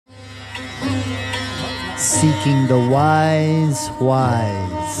Seeking the Wise.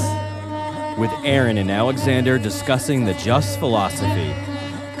 With Aaron and Alexander discussing the Just philosophy.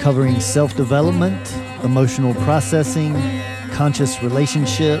 Covering self-development, emotional processing, conscious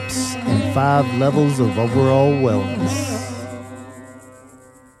relationships, and 5 levels of overall wellness.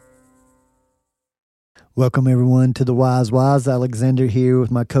 Welcome everyone to the Wise. Alexander here with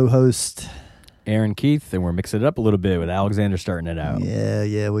my co-host Aaron Keith, and we're mixing it up a little bit with Alexander starting it out.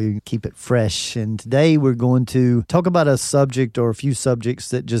 Yeah, we keep it fresh. And today we're going to talk about a subject or a few subjects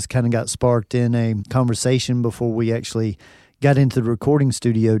that just kind of got sparked in a conversation before we actually got into the recording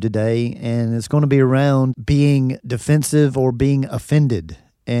studio today. And it's going to be around being defensive or being offended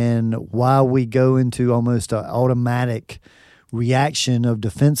and why we go into almost an automatic reaction of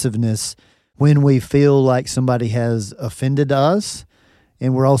defensiveness when we feel like somebody has offended us.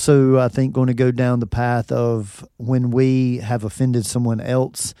 And we're also, I think, going to go down the path of when we have offended someone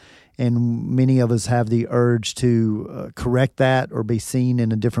else, and many of us have the urge to correct that or be seen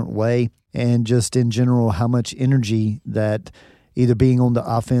in a different way, and just in general, how much energy that either being on the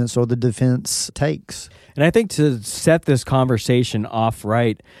offense or the defense takes. And I think to set this conversation off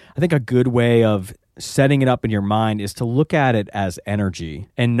right, I think a good way of setting it up in your mind is to look at it as energy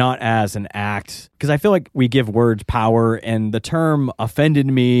and not as an act. Because I feel like we give words power, and the term offended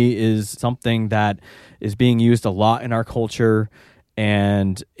me is something that is being used a lot in our culture.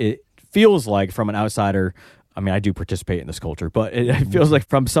 And it feels like from an outsider, I mean, I do participate in this culture, but it feels like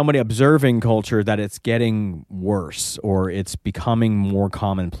from somebody observing culture that it's getting worse or it's becoming more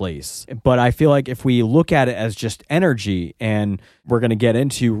commonplace. But I feel like if we look at it as just energy, and we're going to get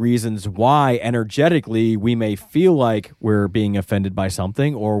into reasons why energetically we may feel like we're being offended by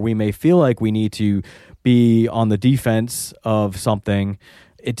something, or we may feel like we need to be on the defense of something,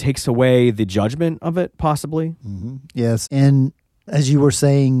 it takes away the judgment of it, possibly. Mm-hmm. Yes. And as you were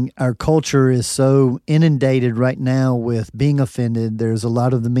saying, our culture is so inundated right now with being offended. There's a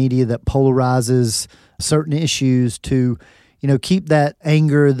lot of the media that polarizes certain issues to, keep that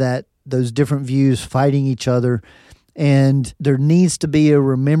anger, that those different views fighting each other. And there needs to be a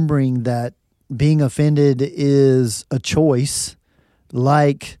remembering that being offended is a choice,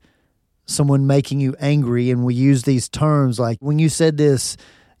 like someone making you angry. And we use these terms like, when you said this,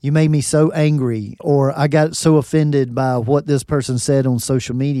 you made me so angry, or I got so offended by what this person said on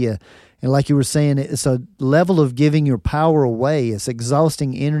social media. And like you were saying, it's a level of giving your power away. It's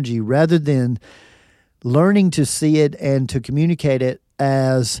exhausting energy rather than learning to see it and to communicate it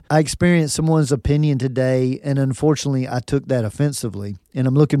as, I experienced someone's opinion today, and unfortunately I took that offensively. And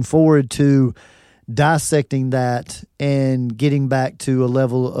I'm looking forward to dissecting that and getting back to a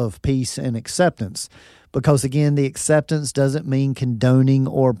level of peace and acceptance. Because again, the acceptance doesn't mean condoning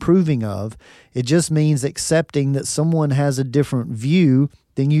or approving of. It just means accepting that someone has a different view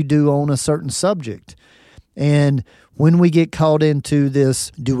than you do on a certain subject. And when we get caught into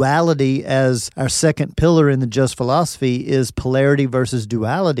this duality, as our second pillar in the Just philosophy is polarity versus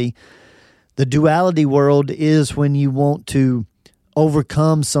duality, the duality world is when you want to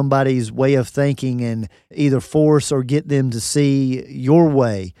overcome somebody's way of thinking and either force or get them to see your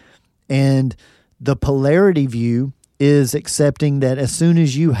way. And the polarity view is accepting that as soon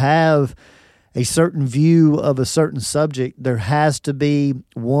as you have a certain view of a certain subject, there has to be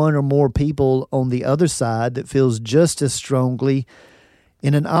one or more people on the other side that feels just as strongly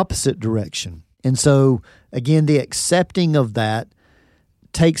in an opposite direction. And so, again, the accepting of that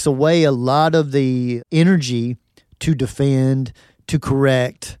takes away a lot of the energy to defend, to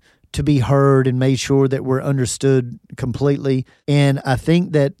correct, to be heard and made sure that we're understood completely. And I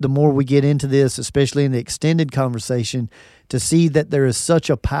think that the more we get into this, especially in the extended conversation, to see that there is such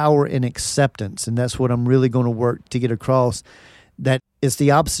a power in acceptance, and that's what I'm really going to work to get across, that it's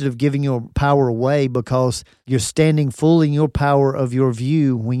the opposite of giving your power away, because you're standing fully in your power of your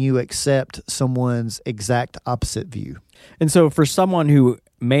view when you accept someone's exact opposite view. And so for someone who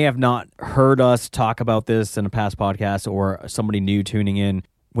may have not heard us talk about this in a past podcast, or somebody new tuning in,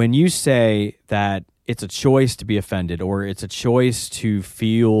 when you say that it's a choice to be offended, or it's a choice to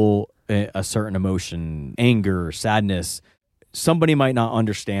feel a certain emotion, anger, sadness, somebody might not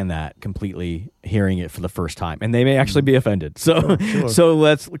understand that completely hearing it for the first time, and they may actually be offended. So,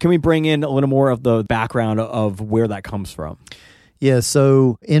 sure. Can we bring in a little more of the background of where that comes from? Yeah,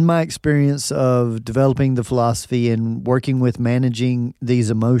 so in my experience of developing the philosophy and working with managing these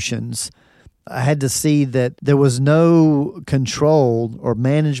emotions, I had to see that there was no control or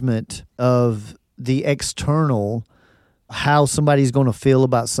management of the external, how somebody's going to feel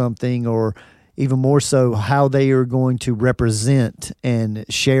about something, or even more so, how they are going to represent and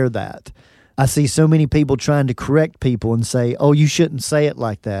share that. I see so many people trying to correct people and say, oh, you shouldn't say it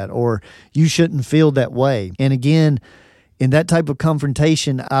like that, or you shouldn't feel that way. And again, in that type of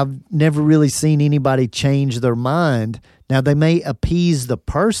confrontation, I've never really seen anybody change their mind. Now, they may appease the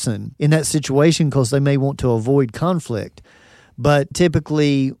person in that situation because they may want to avoid conflict. But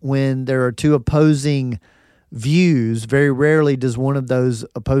typically, when there are two opposing views, very rarely does one of those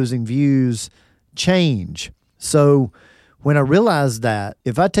opposing views change. So when I realized that,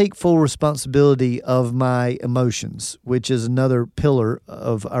 if I take full responsibility of my emotions, which is another pillar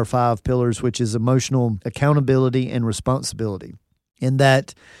of our 5 pillars, which is emotional accountability and responsibility, and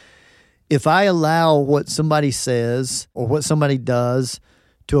that if I allow what somebody says or what somebody does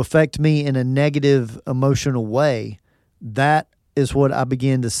to affect me in a negative emotional way, that is what I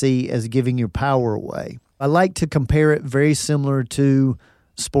begin to see as giving your power away. I like to compare it very similar to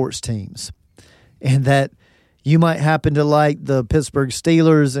sports teams, and that you might happen to like the Pittsburgh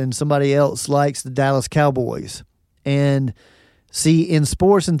Steelers and somebody else likes the Dallas Cowboys. And see, in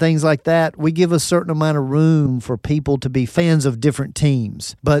sports and things like that, we give a certain amount of room for people to be fans of different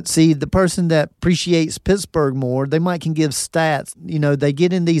teams. But see, the person that appreciates Pittsburgh more, they might can give stats. You know, they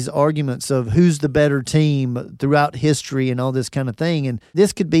get in these arguments of who's the better team throughout history and all this kind of thing. And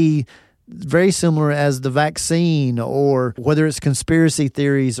this could be very similar as the vaccine, or whether it's conspiracy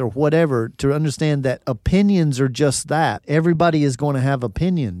theories or whatever, to understand that opinions are just that. Everybody is going to have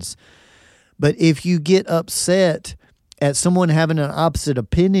opinions. But if you get upset at someone having an opposite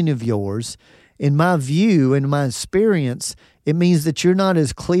opinion of yours, in my view, in my experience, it means that you're not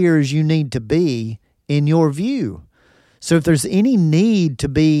as clear as you need to be in your view. So if there's any need to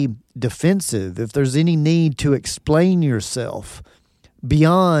be defensive, if there's any need to explain yourself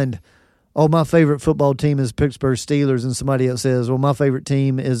beyond, oh, my favorite football team is Pittsburgh Steelers, and somebody else says, well, my favorite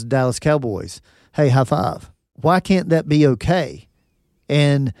team is Dallas Cowboys. Hey, high five. Why can't that be okay?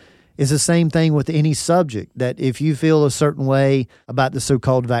 And it's the same thing with any subject, that if you feel a certain way about the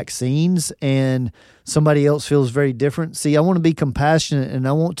so-called vaccines and somebody else feels very different, see, I want to be compassionate and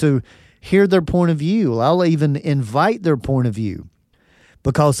I want to hear their point of view. I'll even invite their point of view,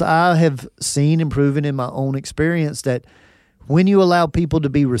 because I have seen and proven in my own experience that when you allow people to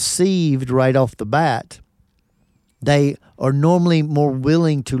be received right off the bat, they are normally more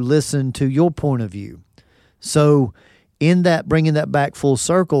willing to listen to your point of view. So in that, bringing that back full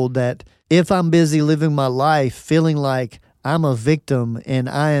circle, that if I'm busy living my life feeling like I'm a victim and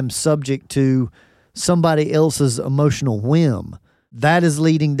I am subject to somebody else's emotional whim, that is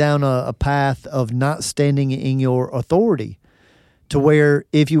leading down a path of not standing in your authority. To where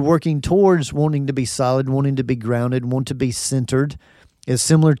if you're working towards wanting to be solid, wanting to be grounded, want to be centered, is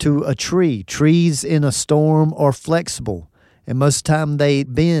similar to a tree. Trees in a storm are flexible, and most of the time they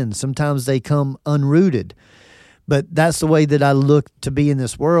bend. Sometimes they come unrooted. But that's the way that I look to be in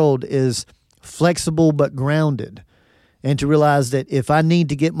this world, is flexible but grounded. And to realize that if I need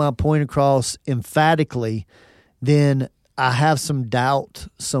to get my point across emphatically, then I have some doubt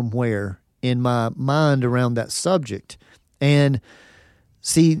somewhere in my mind around that subject. And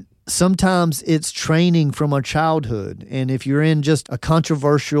see, sometimes it's training from our childhood. And if you're in just a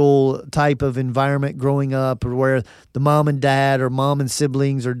controversial type of environment growing up, or where the mom and dad, or mom and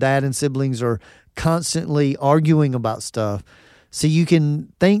siblings, or dad and siblings are constantly arguing about stuff, so you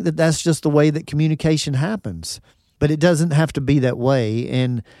can think that that's just the way that communication happens. But it doesn't have to be that way.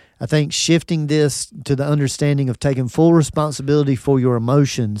 And I think shifting this to the understanding of taking full responsibility for your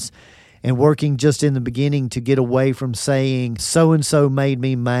emotions, and working just in the beginning to get away from saying, so-and-so made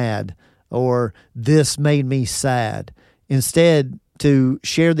me mad, or this made me sad. Instead, to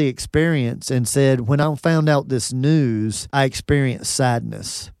share the experience and said, when I found out this news, I experienced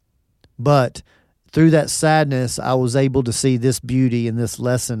sadness. But through that sadness, I was able to see this beauty and this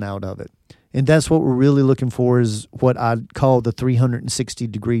lesson out of it. And that's what we're really looking for, is what I call the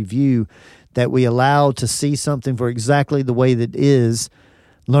 360-degree view, that we allow to see something for exactly the way that it is,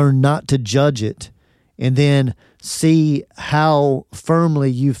 learn not to judge it, and then see how firmly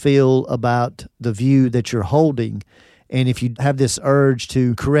you feel about the view that you're holding. And if you have this urge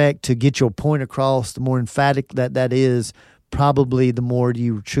to correct, to get your point across, the more emphatic that is, probably the more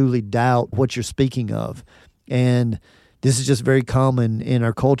you truly doubt what you're speaking of. And this is just very common in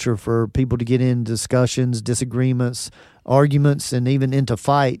our culture for people to get in discussions, disagreements, arguments, and even into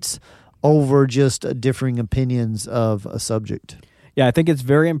fights over just differing opinions of a subject. Yeah, I think it's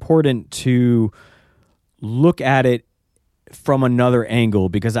very important to look at it from another angle,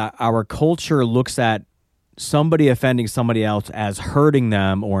 because our culture looks at somebody offending somebody else as hurting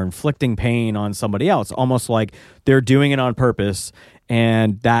them or inflicting pain on somebody else, almost like they're doing it on purpose,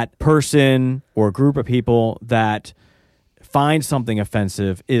 and that person or group of people that finds something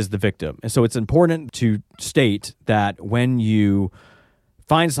offensive is the victim. And so it's important to state that when you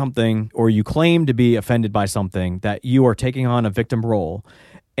find something or you claim to be offended by something, that you are taking on a victim role.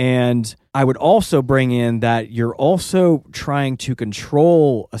 And I would also bring in that you're also trying to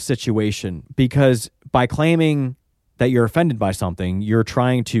control a situation, because by claiming that you're offended by something, you're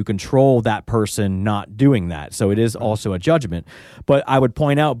trying to control that person not doing that. So it is also a judgment. But I would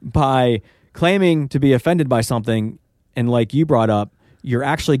point out, by claiming to be offended by something, and like you brought up, you're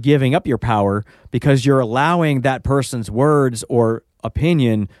actually giving up your power, because you're allowing that person's words or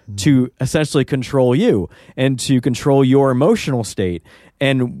opinion to essentially control you and to control your emotional state.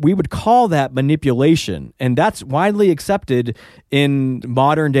 And we would call that manipulation. And that's widely accepted in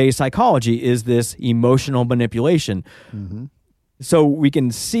modern day psychology, is this emotional manipulation. Mm-hmm. So we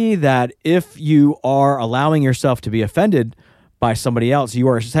can see that if you are allowing yourself to be offended by somebody else, you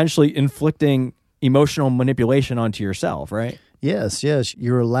are essentially inflicting emotional manipulation onto yourself, right? Yes.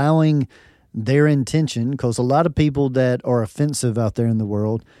 You're allowing their intention, because a lot of people that are offensive out there in the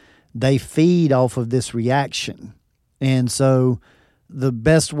world, they feed off of this reaction. And so the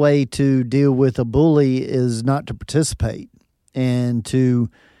best way to deal with a bully is not to participate, and to,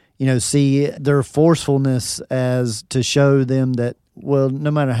 see their forcefulness as to show them that, well,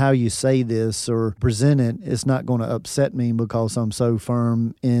 no matter how you say this or present it, it's not going to upset me because I'm so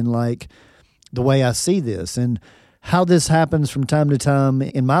firm in the way I see this. And how this happens from time to time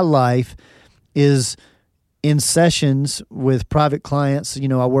in my life is in sessions with private clients.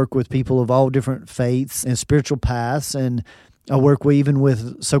 I work with people of all different faiths and spiritual paths, and I work even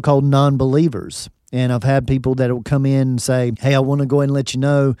with so-called non-believers. And I've had people that will come in and say, hey, I want to go ahead and let you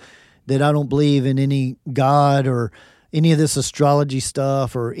know that I don't believe in any God or any of this astrology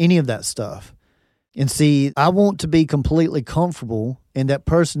stuff or any of that stuff. And see, I want to be completely comfortable, and that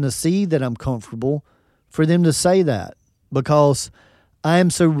person to see that I'm comfortable, for them to say that, because I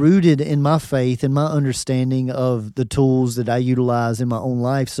am so rooted in my faith and my understanding of the tools that I utilize in my own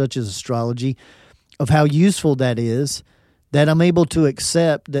life, such as astrology, of how useful that is, that I'm able to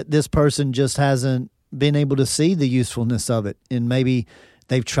accept that this person just hasn't been able to see the usefulness of it. And maybe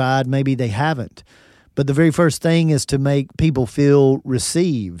they've tried, maybe they haven't. But the very first thing is to make people feel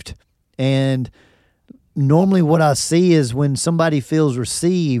received. And normally what I see is when somebody feels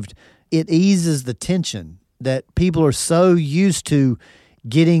received, it eases the tension that people are so used to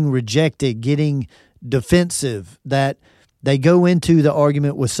getting rejected, getting defensive, that they go into the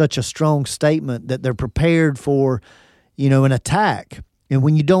argument with such a strong statement that they're prepared for, an attack. And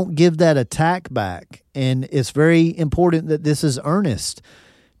when you don't give that attack back, and it's very important that this is earnest,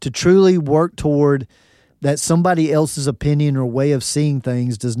 to truly work toward that somebody else's opinion or way of seeing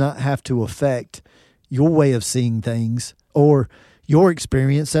things does not have to affect your way of seeing things or your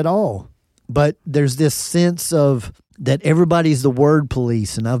experience at all. But there's this sense of that everybody's the word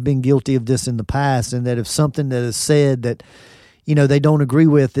police, and I've been guilty of this in the past, and that if something that is said that, they don't agree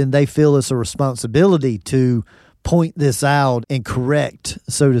with, then they feel it's a responsibility to point this out and correct,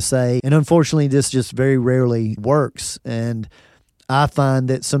 so to say. And unfortunately, this just very rarely works. And I find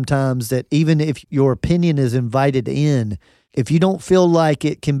that sometimes that even if your opinion is invited in, if you don't feel like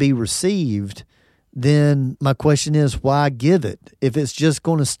it can be received, then my question is, why give it if it's just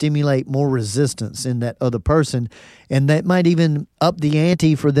going to stimulate more resistance in that other person? And that might even up the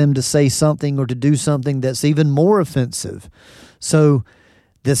ante for them to say something or to do something that's even more offensive. So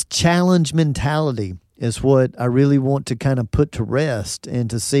this challenge mentality is what I really want to kind of put to rest, and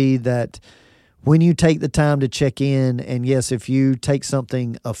to see that when you take the time to check in, and yes, if you take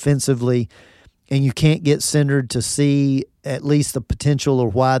something offensively and you can't get centered to see at least the potential or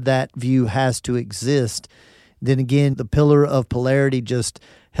why that view has to exist, then again, the pillar of polarity just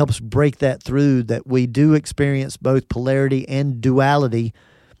helps break that through, that we do experience both polarity and duality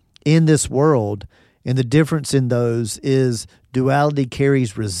in this world. And the difference in those is duality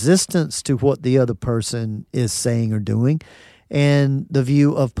carries resistance to what the other person is saying or doing. And the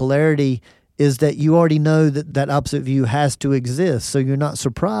view of polarity is that you already know that that opposite view has to exist, so you're not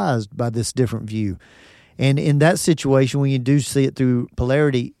surprised by this different view. And in that situation, when you do see it through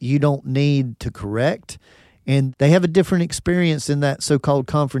polarity, you don't need to correct. And they have a different experience in that so-called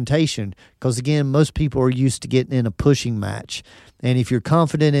confrontation, because, again, most people are used to getting in a pushing match. And if you're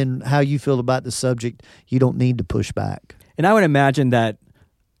confident in how you feel about the subject, you don't need to push back. And I would imagine that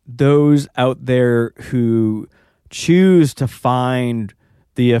those out there who choose to find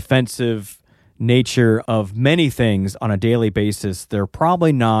the offensive nature of many things on a daily basis, they're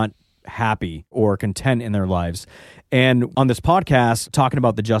probably not happy or content in their lives. And on this podcast, talking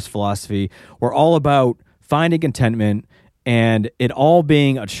about the Just Philosophy, we're all about finding contentment and it all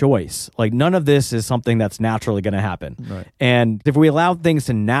being a choice. Like none of this is something that's naturally going to happen. Right. And if we allow things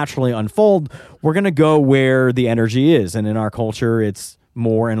to naturally unfold, we're going to go where the energy is. And in our culture, it's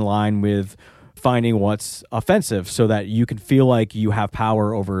more in line with finding what's offensive so that you can feel like you have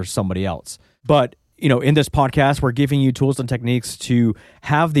power over somebody else. But, in this podcast, we're giving you tools and techniques to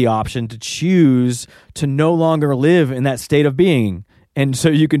have the option to choose to no longer live in that state of being. And so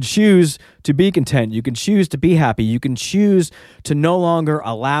you can choose to be content. You can choose to be happy. You can choose to no longer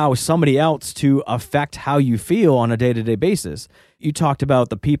allow somebody else to affect how you feel on a day-to-day basis. You talked about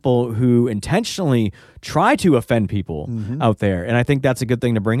the people who intentionally try to offend people out there. And I think that's a good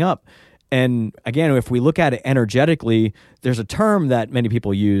thing to bring up. And again, if we look at it energetically, there's a term that many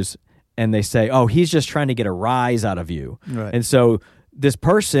people use and they say, oh, he's just trying to get a rise out of you. Right. And so this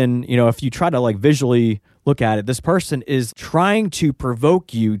person, if you try to like visually look at it, this person is trying to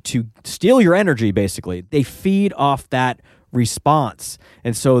provoke you to steal your energy, basically. They feed off that response.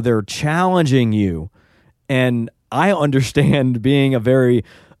 And so they're challenging you. And I understand, being a very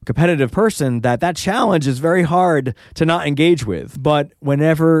competitive person, that challenge is very hard to not engage with. But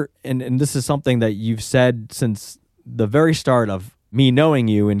whenever, and this is something that you've said since the very start of me knowing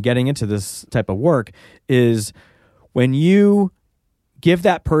you and getting into this type of work, is when you give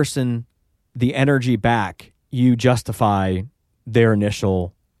that person the energy back, you justify their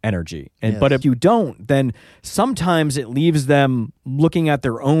initial energy. And But if you don't, then sometimes it leaves them looking at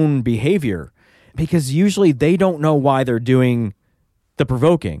their own behavior, because usually they don't know why they're doing the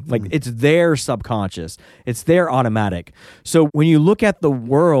provoking. Like it's their subconscious, it's their automatic. So when you look at the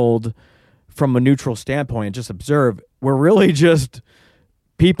world from a neutral standpoint and just observe, we're really just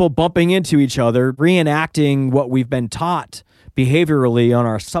people bumping into each other, reenacting what we've been taught behaviorally on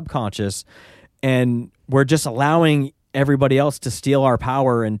our subconscious, and we're just allowing everybody else to steal our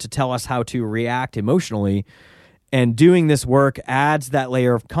power and to tell us how to react emotionally. And doing this work adds that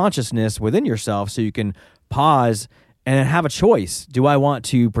layer of consciousness within yourself so you can pause and have a choice. Do I want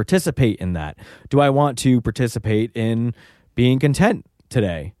to participate in that? Do I want to participate in being content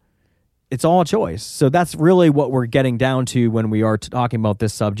today? It's all a choice. So that's really what we're getting down to when we are talking about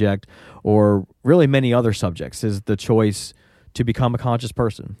this subject, or really many other subjects, is the choice to become a conscious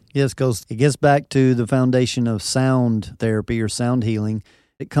person. Yes, because it gets back to the foundation of sound therapy or sound healing.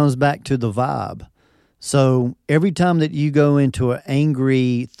 It comes back to the vibe. So every time that you go into an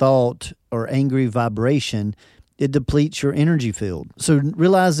angry thought or angry vibration, it depletes your energy field. So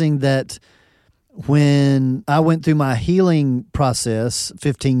realizing that when I went through my healing process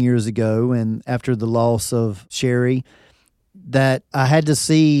 15 years ago, and after the loss of Sherry, that I had to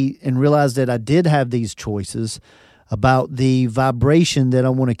see and realize that I did have these choices about the vibration that I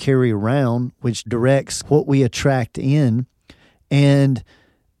want to carry around, which directs what we attract in, and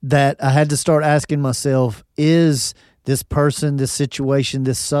that I had to start asking myself, is this person, this situation,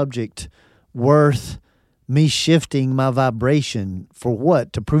 this subject worth me shifting my vibration for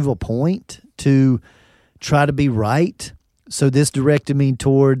what? To prove a point? To try to be right? So this directed me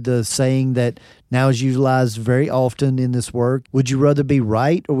toward the saying that now is utilized very often in this work. Would you rather be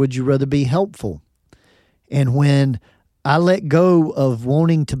right or would you rather be helpful? And when I let go of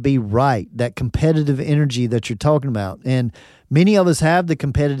wanting to be right, that competitive energy that you're talking about, and many of us have the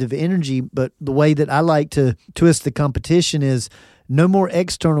competitive energy, but the way that I like to twist the competition is no more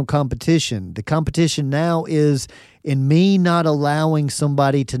external competition. The competition now is in me not allowing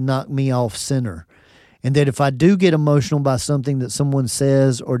somebody to knock me off center. And that if I do get emotional by something that someone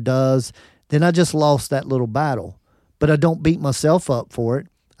says or does, then I just lost that little battle. But I don't beat myself up for it.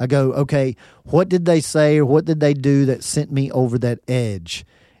 I go, okay, what did they say or what did they do that sent me over that edge?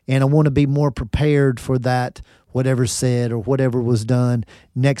 And I want to be more prepared for that, whatever's said or whatever was done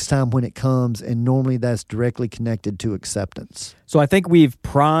next time when it comes. And normally that's directly connected to acceptance. So I think we've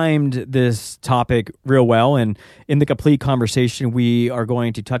primed this topic real well. And in the complete conversation, we are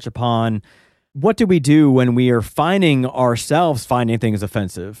going to touch upon what do we do when we are finding ourselves finding things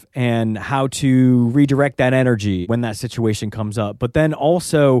offensive, and how to redirect that energy when that situation comes up. But then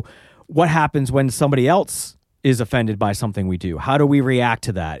also what happens when somebody else is offended by something we do? How do we react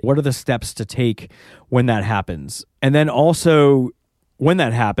to that? What are the steps to take when that happens? And then also, when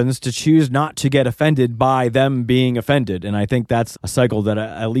that happens, to choose not to get offended by them being offended. And I think that's a cycle that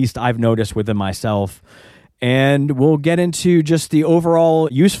at least I've noticed within myself. And we'll get into just the overall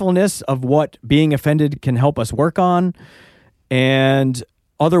usefulness of what being offended can help us work on, and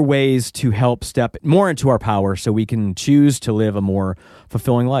other ways to help step more into our power so we can choose to live a more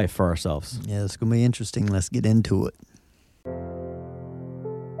fulfilling life for ourselves. Yeah, it's going to be interesting. Let's get into it.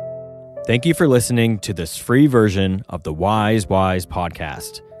 Thank you for listening to this free version of the Wise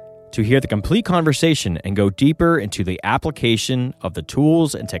podcast. To hear the complete conversation and go deeper into the application of the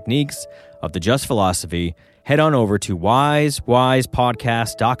tools and techniques of the Just Philosophy, head on over to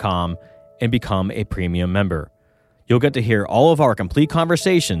wisewisepodcast.com and become a premium member. You'll get to hear all of our complete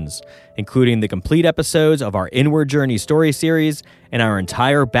conversations, including the complete episodes of our Inward Journey story series and our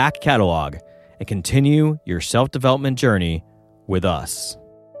entire back catalog, and continue your self-development journey with us.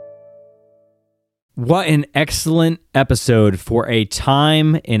 What an excellent episode for a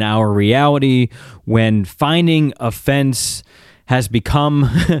time in our reality when finding offense has become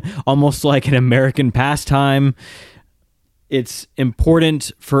almost like an American pastime. It's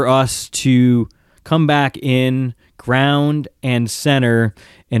important for us to come back in, ground and center,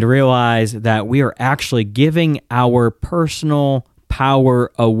 and realize that we are actually giving our personal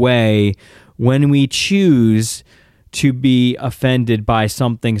power away when we choose to be offended by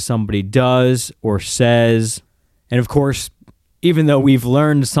something somebody does or says. And of course, even though we've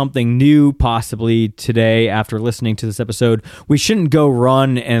learned something new possibly today after listening to this episode, we shouldn't go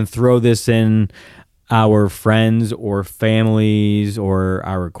run and throw this in our friends or families or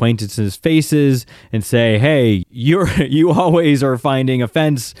our acquaintances' faces and say, hey, you always are finding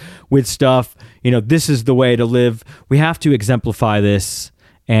offense with stuff. This is the way to live. We have to exemplify this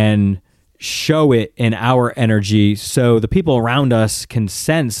and show it in our energy so the people around us can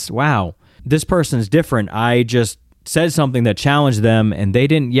sense, wow, this person's different. I just said something that challenged them and they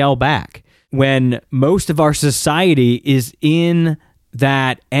didn't yell back. When most of our society is in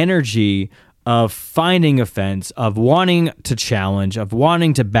that energy of finding offense, of wanting to challenge, of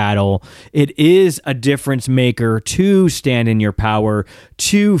wanting to battle, it is a difference maker to stand in your power,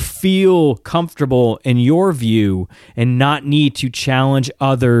 to feel comfortable in your view and not need to challenge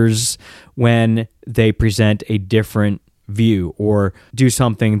others when they present a different view or do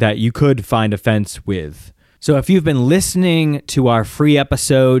something that you could find offense with. So if you've been listening to our free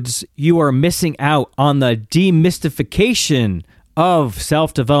episodes, you are missing out on the demystification of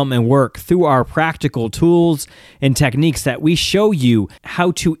self-development work through our practical tools and techniques that we show you how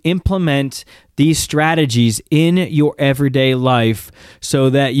to implement these strategies in your everyday life so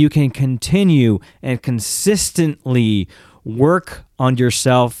that you can continue and consistently work on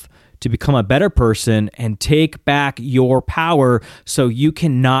yourself to become a better person and take back your power so you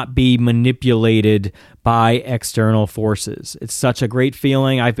cannot be manipulated by external forces. It's such a great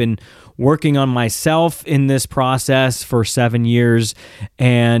feeling. I've been working on myself in this process for 7 years,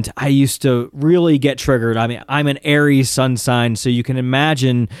 and I used to really get triggered. I mean, I'm an Aries sun sign, so you can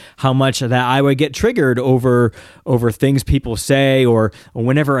imagine how much that I would get triggered over things people say, or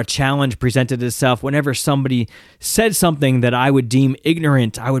whenever a challenge presented itself, whenever somebody said something that I would deem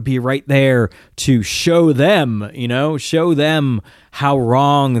ignorant, I would be right there to show them how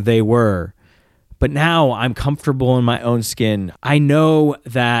wrong they were. But now I'm comfortable in my own skin. I know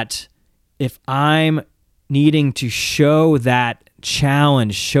that if I'm needing to show that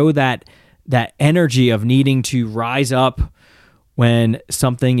challenge, show that energy of needing to rise up when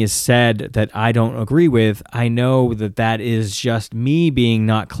something is said that I don't agree with, I know that is just me being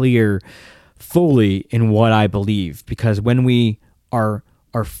not clear fully in what I believe. Because when we are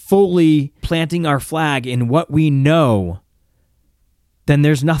fully planting our flag in what we know, then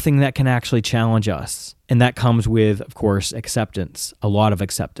there's nothing that can actually challenge us. And that comes with, of course, acceptance, a lot of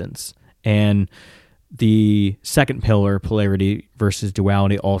acceptance. And the second pillar, polarity versus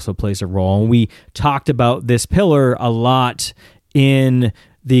duality, also plays a role. And we talked about this pillar a lot in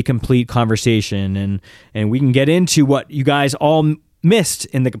the complete conversation. And we can get into what you guys all missed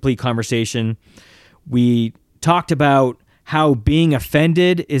in the complete conversation. We talked about how being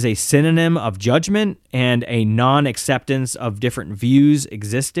offended is a synonym of judgment and a non-acceptance of different views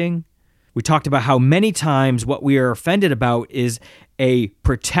existing. We talked about how many times what we are offended about is a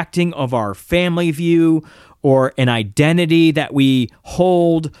protecting of our family view or an identity that we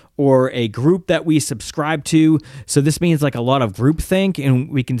hold or a group that we subscribe to. So this means like a lot of groupthink, and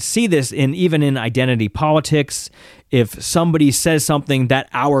we can see this even in identity politics. If somebody says something that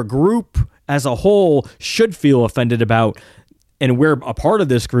our group as a whole should feel offended about, and we're a part of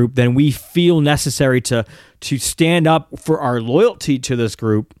this group, then we feel necessary to stand up for our loyalty to this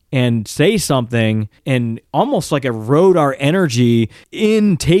group and say something and almost like erode our energy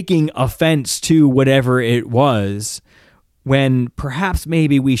in taking offense to whatever it was, when perhaps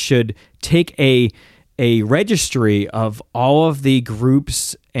maybe we should take a registry of all of the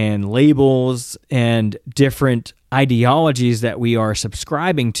groups and labels and different ideologies that we are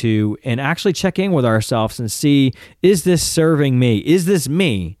subscribing to and actually check in with ourselves and see, is this serving me? Is this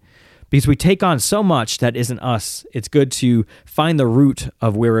me? Because we take on so much that isn't us. It's good to find the root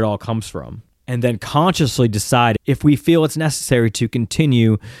of where it all comes from and then consciously decide if we feel it's necessary to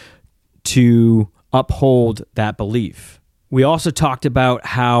continue to uphold that belief. We also talked about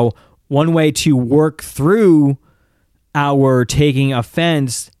how one way to work through our taking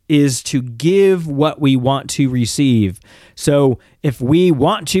offense is to give what we want to receive. So if we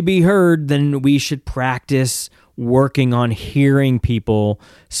want to be heard, then we should practice working on hearing people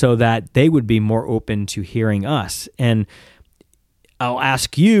so that they would be more open to hearing us. And I'll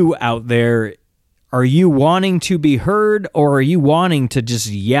ask you out there, are you wanting to be heard, or are you wanting to just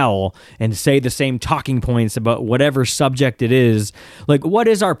yell and say the same talking points about whatever subject it is? Like, what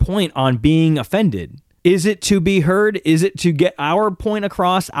is our point on being offended? Is it to be heard? Is it to get our point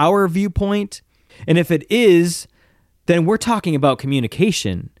across, our viewpoint? And if it is, then we're talking about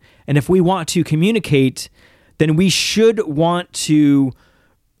communication. And if we want to communicate, then we should want to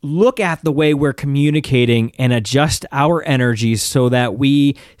look at the way we're communicating and adjust our energies so that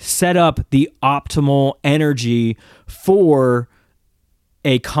we set up the optimal energy for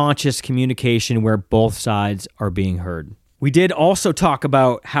a conscious communication where both sides are being heard. We did also talk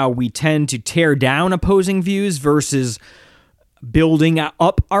about how we tend to tear down opposing views versus building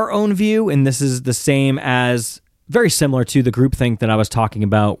up our own view. And this is the same as, very similar to the groupthink that I was talking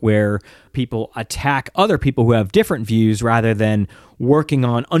about, where people attack other people who have different views rather than working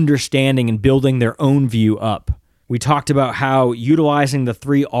on understanding and building their own view up. We talked about how utilizing the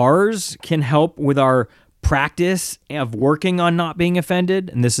 3 R's can help with our practice of working on not being offended.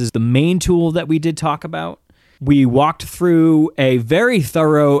 And this is the main tool that we did talk about. We walked through a very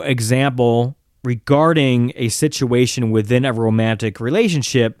thorough example regarding a situation within a romantic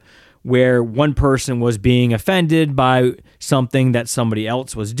relationship where one person was being offended by something that somebody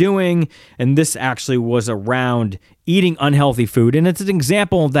else was doing. And this actually was around eating unhealthy food. And it's an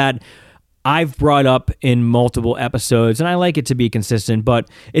example that I've brought up in multiple episodes, and I like it to be consistent, but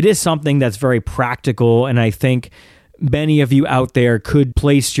it is something that's very practical. And I think many of you out there could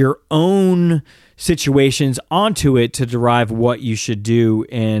place your own situations onto it to derive what you should do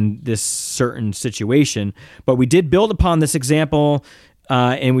in this certain situation. But we did build upon this example,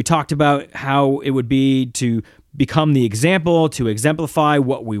 and we talked about how it would be to become the example, to exemplify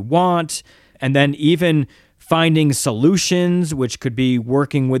what we want, and then even finding solutions, which could be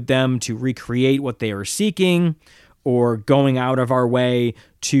working with them to recreate what they are seeking, or going out of our way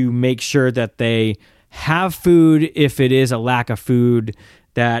to make sure that they have food if it is a lack of food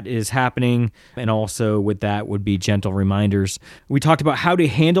that is happening. And also with that would be gentle reminders. We talked about how to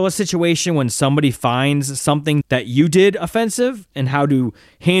handle a situation when somebody finds something that you did offensive, and how to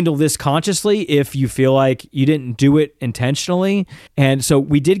handle this consciously if you feel like you didn't do it intentionally. And so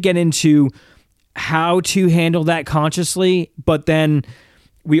we did get into how to handle that consciously, but then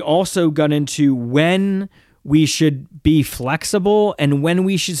we also got into when we should be flexible and when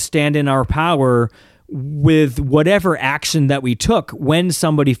we should stand in our power with whatever action that we took when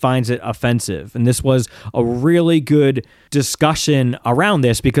somebody finds it offensive. And this was a really good discussion around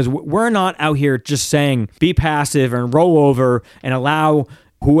this, because we're not out here just saying be passive and roll over and allow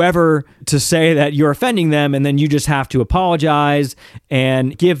whoever to say that you're offending them and then you just have to apologize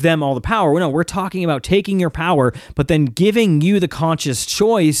and give them all the power. No, we're talking about taking your power, but then giving you the conscious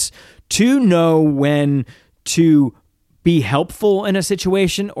choice to know when to be helpful in a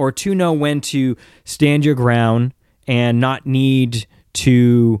situation, or to know when to stand your ground and not need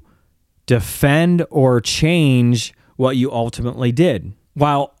to defend or change what you ultimately did,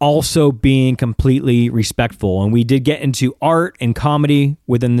 while also being completely respectful. And we did get into art and comedy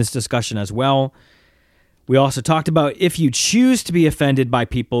within this discussion as well. We also talked about if you choose to be offended by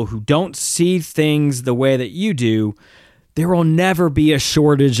people who don't see things the way that you do, there will never be a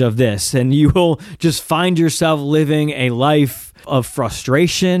shortage of this, and you will just find yourself living a life of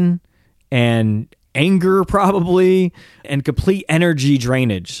frustration and anger probably, and complete energy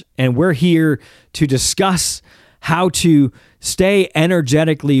drainage. And we're here to discuss how to stay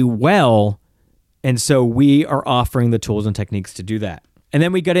energetically well, and so we are offering the tools and techniques to do that. And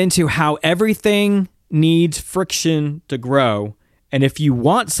then we got into how everything needs friction to grow, and if you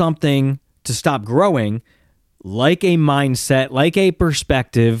want something to stop growing, like a mindset, like a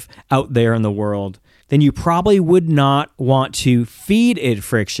perspective out there in the world, then you probably would not want to feed it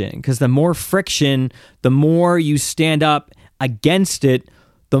friction, because the more friction, the more you stand up against it,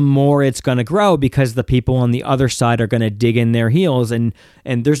 the more it's going to grow, because the people on the other side are going to dig in their heels, and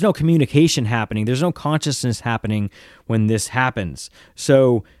there's no communication happening. There's no consciousness happening when this happens.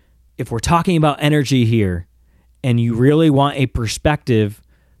 So if we're talking about energy here, and you really want a perspective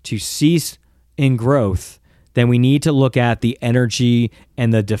to cease in growth, then we need to look at the energy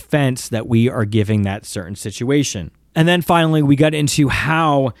and the defense that we are giving that certain situation. And then finally, we got into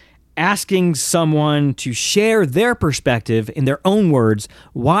how asking someone to share their perspective in their own words,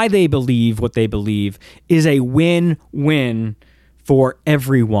 why they believe what they believe, is a win-win for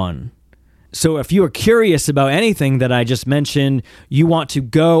everyone. So if you are curious about anything that I just mentioned, you want to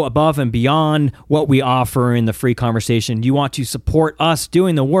go above and beyond what we offer in the free conversation, you want to support us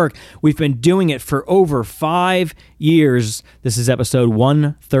doing the work, we've been doing it for over 5 years. This is episode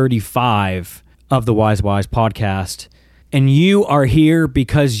 135 of the Wise podcast. And you are here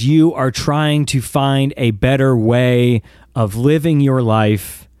because you are trying to find a better way of living your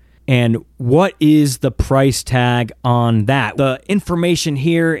life. And what is the price tag on that? The information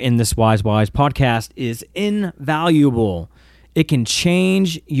here in this Wise podcast is invaluable. It can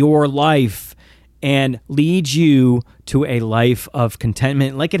change your life and lead you to a life of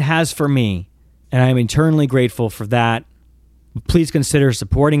contentment like it has for me. And I am eternally grateful for that. Please consider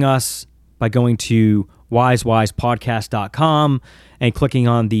supporting us by going to wisewisepodcast.com and clicking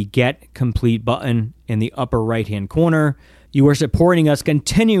on the Get Complete button in the upper right-hand corner. You are supporting us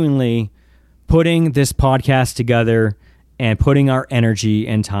continually putting this podcast together and putting our energy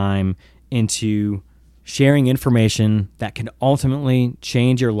and time into sharing information that can ultimately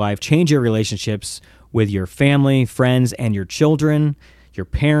change your life, change your relationships with your family, friends, and your children, your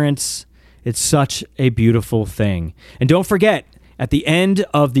parents. It's such a beautiful thing. And don't forget, at the end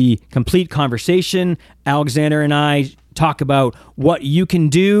of the complete conversation, Alexander and I talk about what you can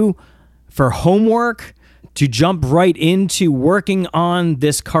do for homework to jump right into working on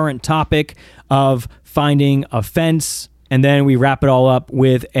this current topic of finding a fence. And then we wrap it all up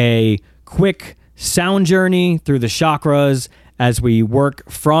with a quick sound journey through the chakras as we work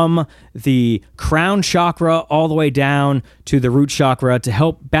from the crown chakra all the way down to the root chakra to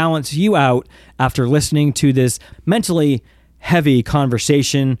help balance you out after listening to this mentally heavy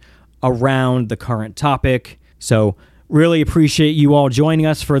conversation around the current topic. So really appreciate you all joining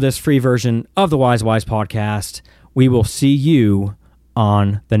us for this free version of the Wise podcast. We will see you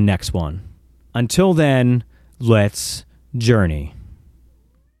on the next one. Until then, let's journey.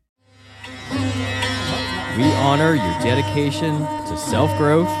 We honor your dedication to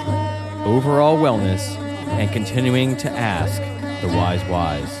self-growth, overall wellness, and continuing to ask the wise.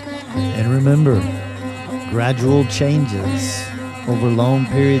 And remember, gradual changes over long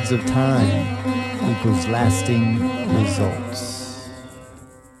periods of time equals lasting results.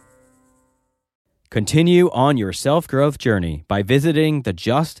 Continue on your self-growth journey by visiting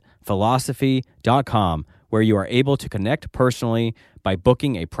thejustphilosophy.com, where you are able to connect personally by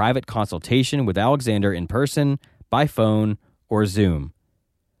booking a private consultation with Alexander in person, by phone, or Zoom.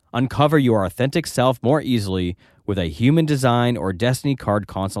 Uncover your authentic self more easily with a human design or destiny card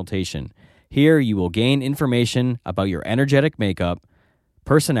consultation. Here you will gain information about your energetic makeup,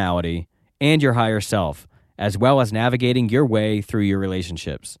 personality, and your higher self, as well as navigating your way through your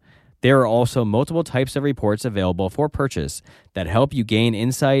relationships. There are also multiple types of reports available for purchase that help you gain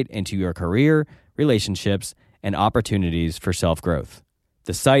insight into your career, relationships, and opportunities for self-growth.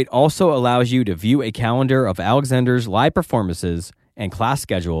 The site also allows you to view a calendar of Alexander's live performances and class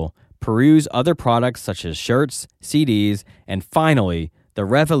schedule, peruse other products such as shirts, CDs, and finally, the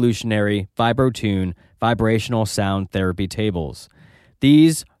revolutionary VibroTune vibrational sound therapy tables.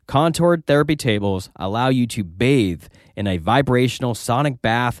 These contoured therapy tables allow you to bathe in a vibrational sonic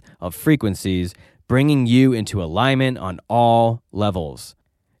bath of frequencies, bringing you into alignment on all levels.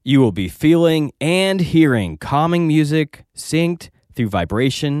 You will be feeling and hearing calming music synced through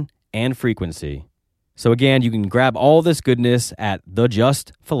vibration and frequency. So again, you can grab all this goodness at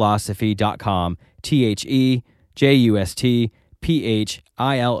thejustphilosophy.com,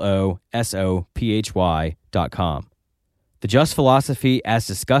 thejustphilosophy.com. The Just Philosophy, as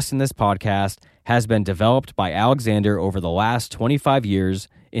discussed in this podcast, has been developed by Alexander over the last 25 years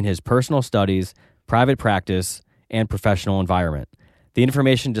in his personal studies, private practice, and professional environment. The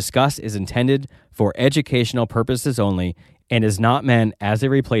information discussed is intended for educational purposes only and is not meant as a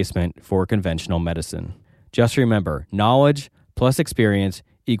replacement for conventional medicine. Just remember, knowledge plus experience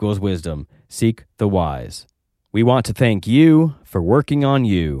equals wisdom. Seek the wise. We want to thank you for working on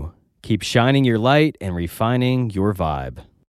you. Keep shining your light and refining your vibe.